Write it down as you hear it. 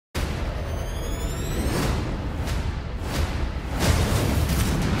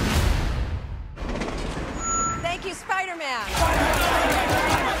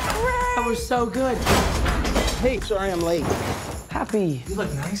Oh, so good. Hey, sorry I'm late. Happy. You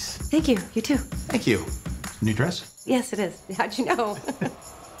look nice. Thank you. You too. Thank you. New dress? Yes, it is. How'd you know?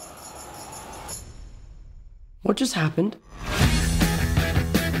 What just happened?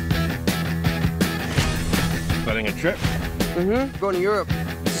 Planning a trip? Mm-hmm. Going to Europe.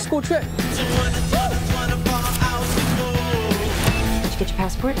 It's a school trip. Did you get your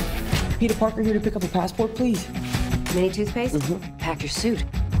passport? Peter Parker here to pick up a passport, please. Mini toothpaste? Mm-hmm. Pack your suit.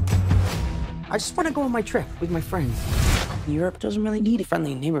 I just want to go on my trip with my friends. Europe doesn't really need a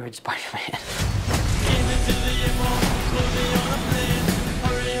friendly neighborhood Spider-Man.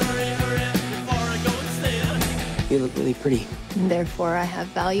 You look really pretty. Therefore, I have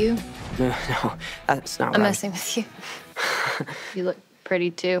value. No, that's not right. I'm messing with you. You look pretty,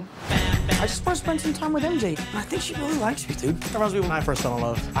 too. I just want to spend some time with MJ. I think she really likes me, dude. That reminds me when I first fell in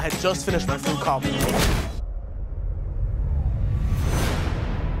love. I had just finished my food copy.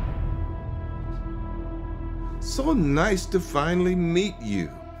 So nice to finally meet you,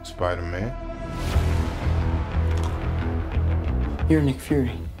 Spider-Man. You're Nick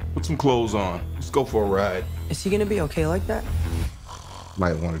Fury. Put some clothes on. Let's go for a ride. Is he gonna be okay like that?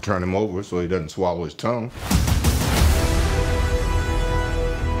 Might want to turn him over so he doesn't swallow his tongue.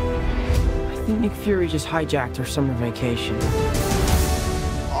 I think Nick Fury just hijacked our summer vacation.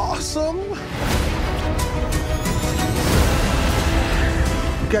 Awesome!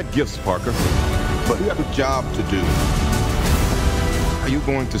 You got gifts, Parker, but you have a job to do. Are you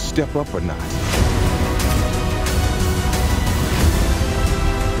going to step up or not?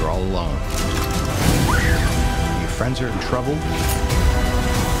 You're all alone. Your friends are in trouble.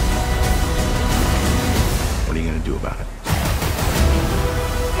 What are you gonna do about it?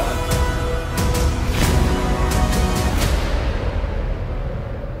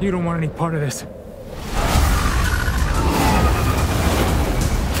 You don't want any part of this.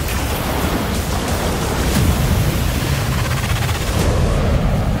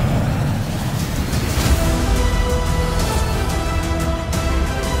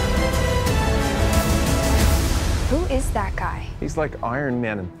 Who is that guy? He's like Iron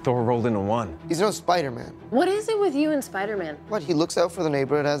Man and Thor rolled into one. He's no Spider-Man. What is it with you and Spider-Man? What, he looks out for the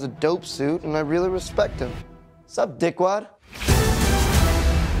neighborhood, has a dope suit, and I really respect him. Sup, dickwad?